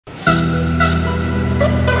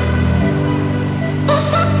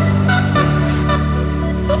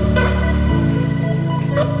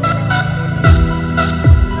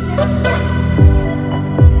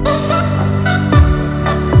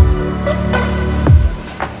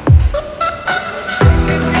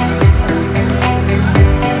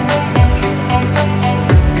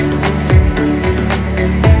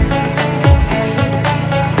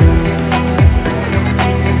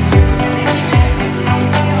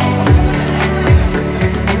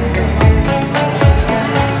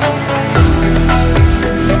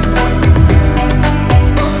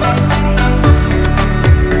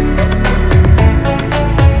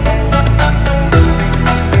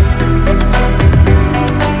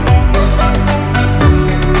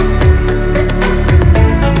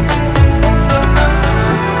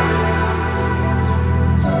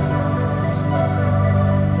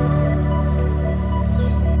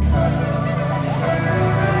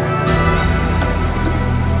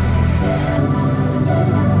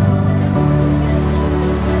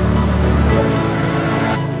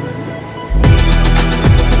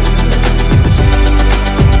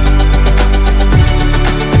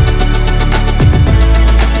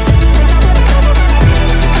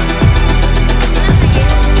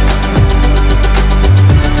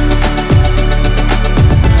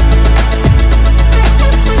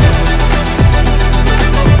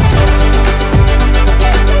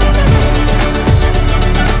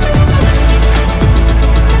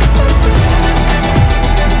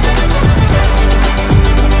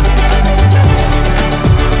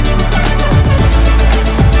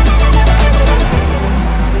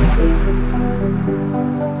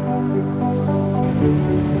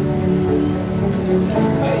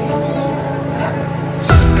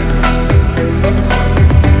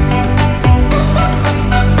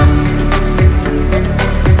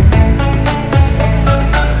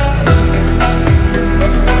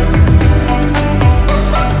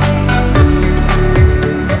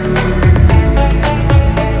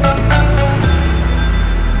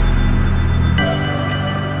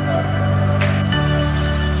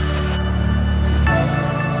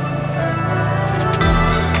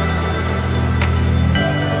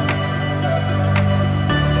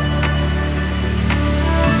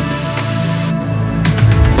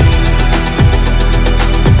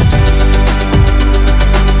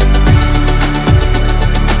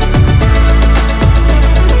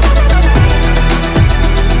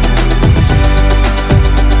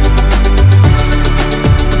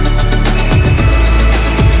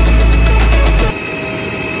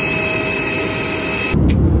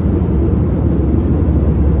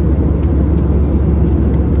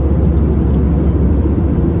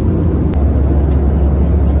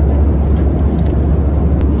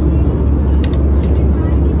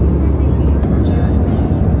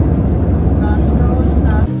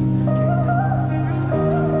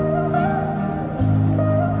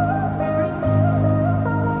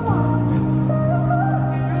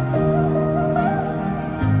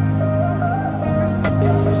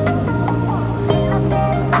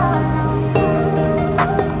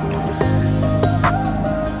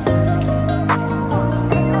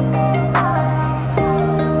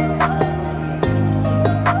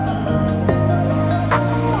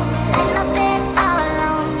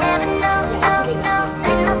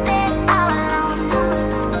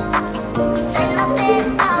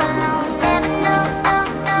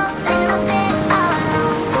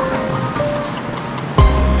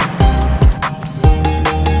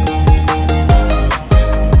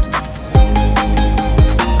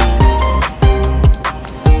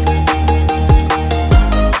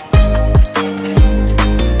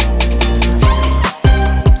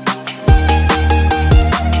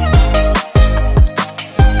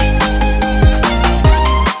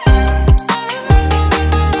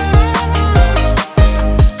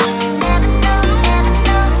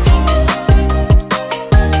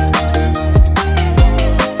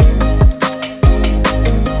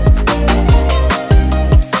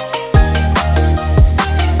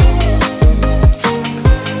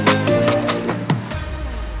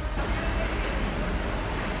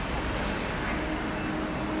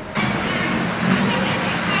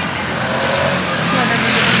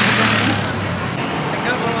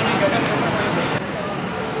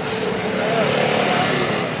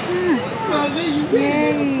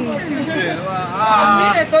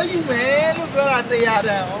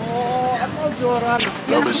ada. Oh, apa juara?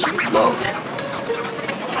 Love is love.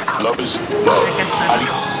 Love is love.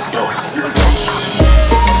 Adios.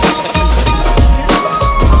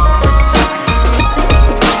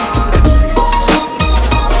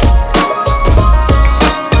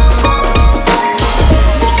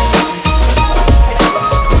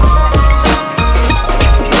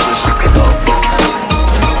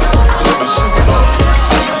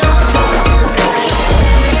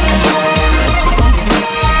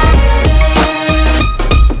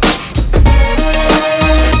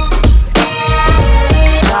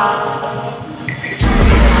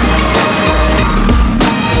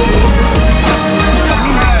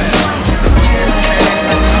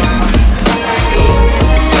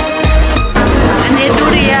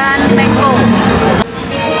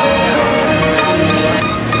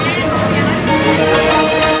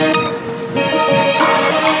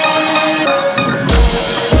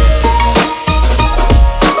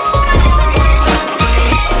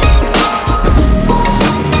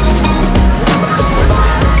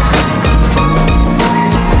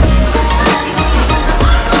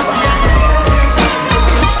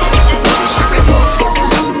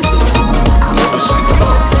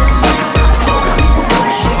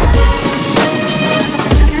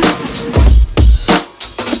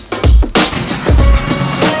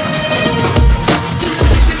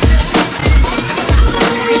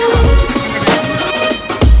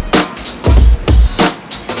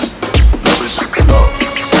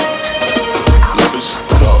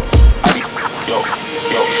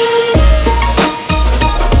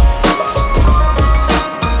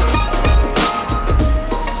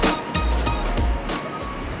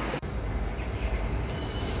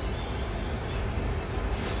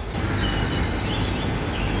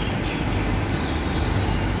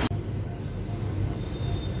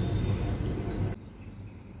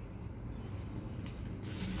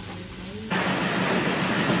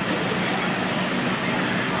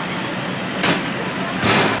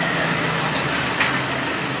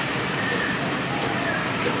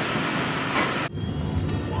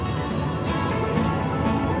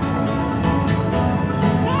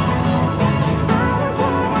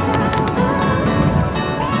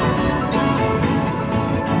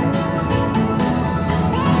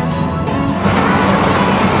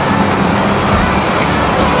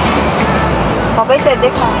ขอไปเสร็จด้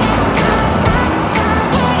วยค่ะ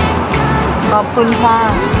ขอบคุณค่ะ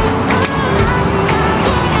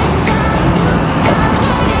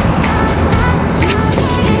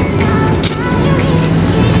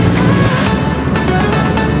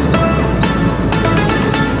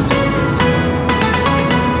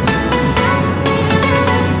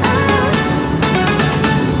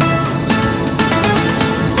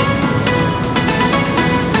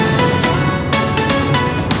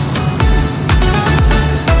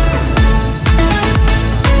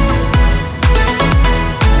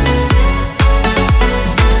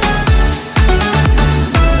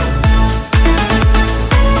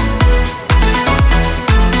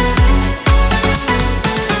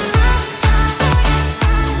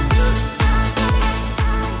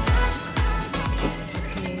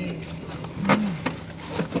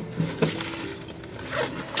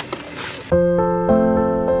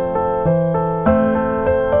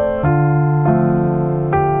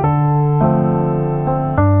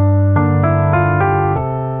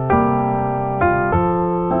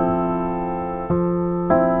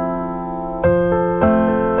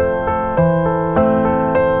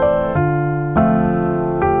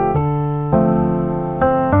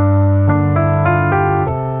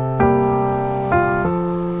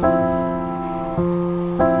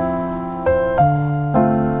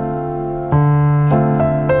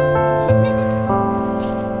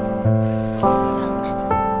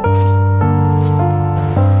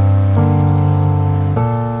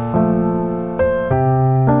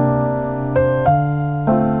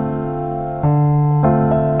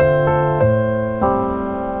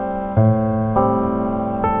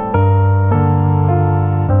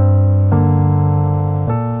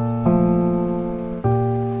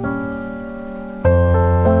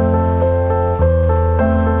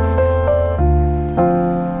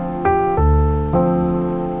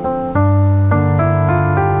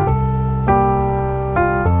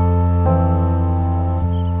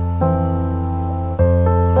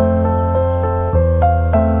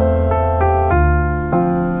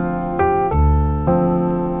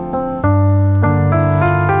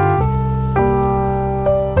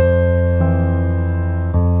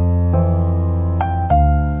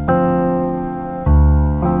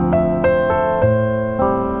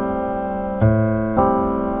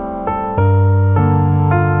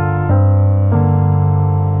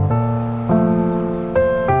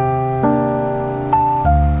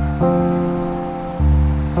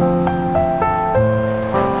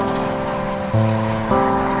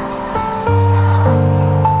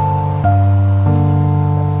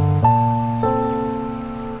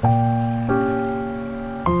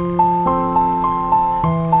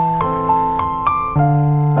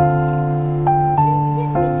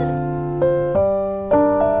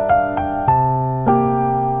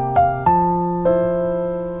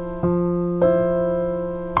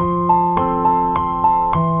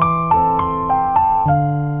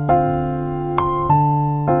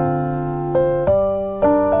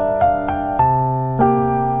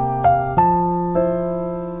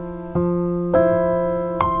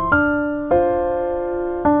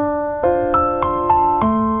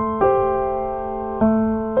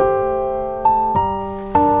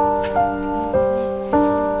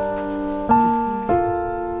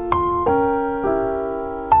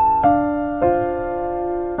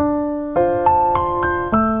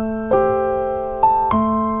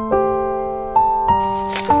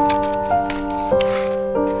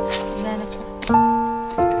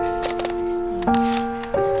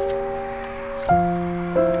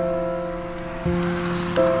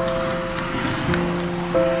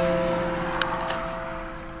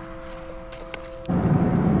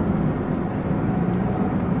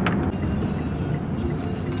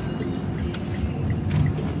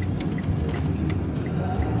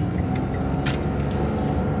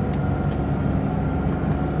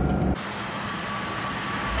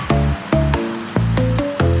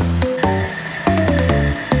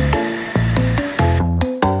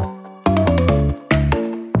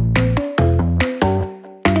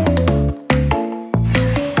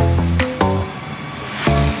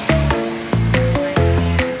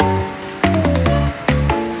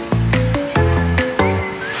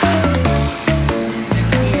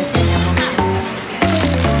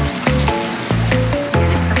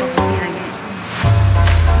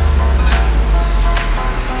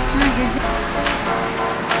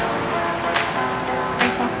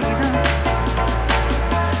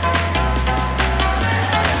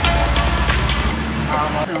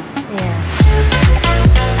Iya.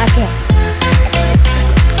 Oke.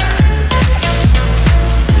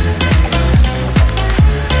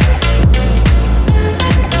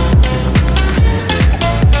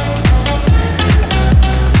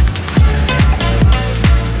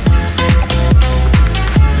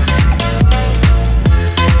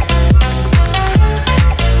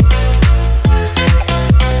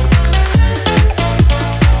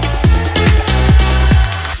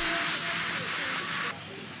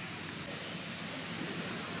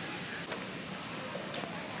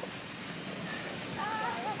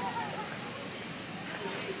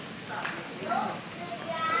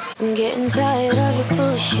 I'm getting tired of your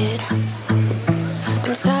bullshit.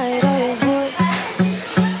 I'm tired of your voice.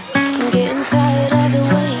 I'm getting tired of the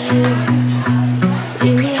way you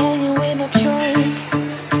leave me hanging with no choice.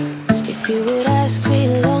 If you would ask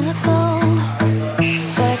me long ago,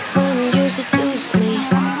 back when you seduced me,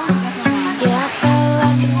 yeah, I felt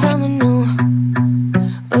like a domino,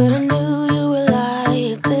 but I knew you were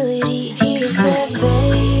liability. He said,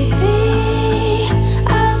 baby,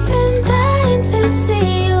 I've been dying to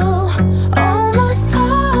see you. Almost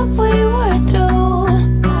thought we were through.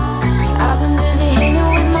 I've been busy hanging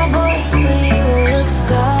with my boys, but you look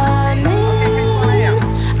stunning.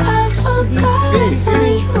 I forgot how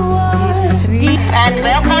fine you are. And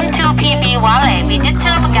welcome to PB Wallet with the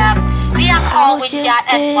Turbogam. We are called with that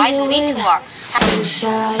and white network. Oh,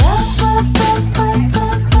 shut up, up, up, up,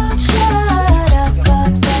 up, up, shut up,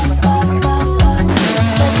 up, up, up, up, up.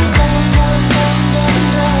 Such a dumb, dumb, dumb, dumb,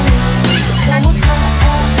 dumb. It's almost funny.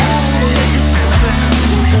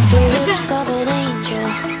 Got the lips of an angel,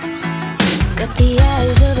 got the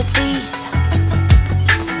eyes of a beast,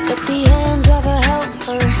 got the hands of a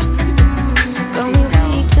helper, got me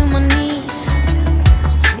weak to my knees.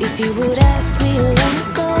 If you would ask me long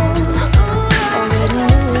ago, already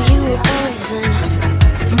knew you were poison.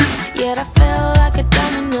 Yet I felt like a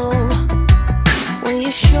domino when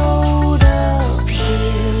you showed up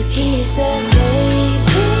here. He said,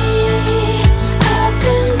 baby, I've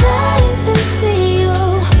been dying to see you.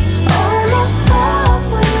 Almost thought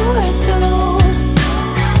we were through.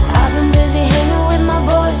 I've been busy hanging with my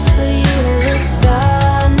boys, but you look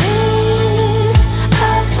stunning.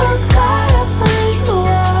 I forgot how fine you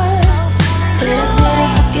are, but I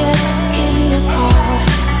didn't forget to give you a call.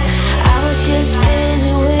 I was just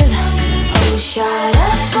busy with, oh, shut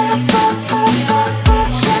up, up, up, up, up, up,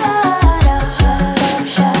 shut up, shut up,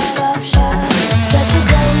 shut up. Such a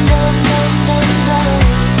dumb, dumb, dumb, dumb, dumb.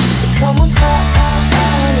 It's almost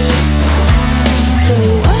funny. The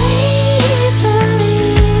way he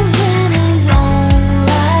believes in his own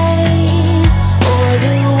lies, or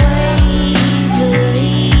the way he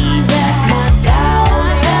believes that my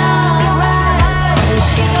doubts won't rise. Oh,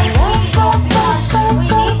 shut up, up, up, up,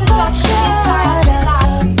 up, up, shut up,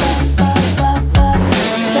 up, up, up.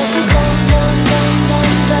 Such a dumb, dumb, dumb,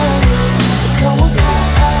 dumb, dummy. It's almost funny.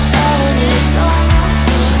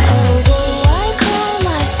 Although I call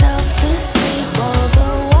myself to sleep,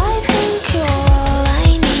 although I think you're all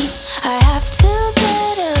I need, I have to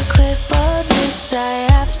get a grip of this. I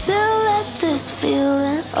have to let this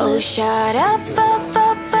feeling slip. Oh, shut up, up,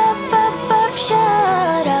 up, up, up, up,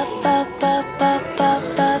 shut up, up, up, up,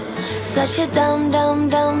 up, up. Such a dumb, dumb,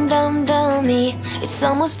 dumb, dumb, dummy. It's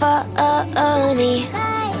almost funny.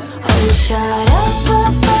 Oh, shut up,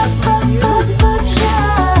 up, up, up, up, up,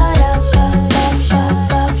 shut up, up, up,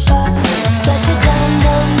 up, up, up. Such a dumb,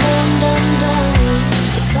 dumb, dumb, dumb, dummy.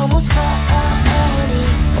 It's almost funny.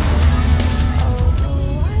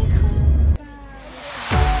 Although I could.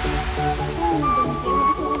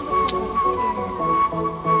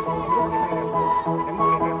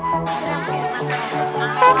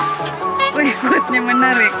 Ikutnya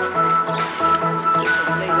menarik.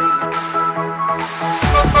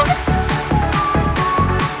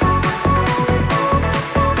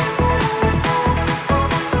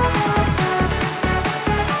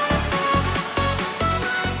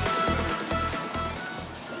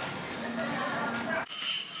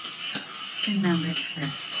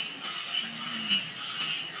 Kinabalu.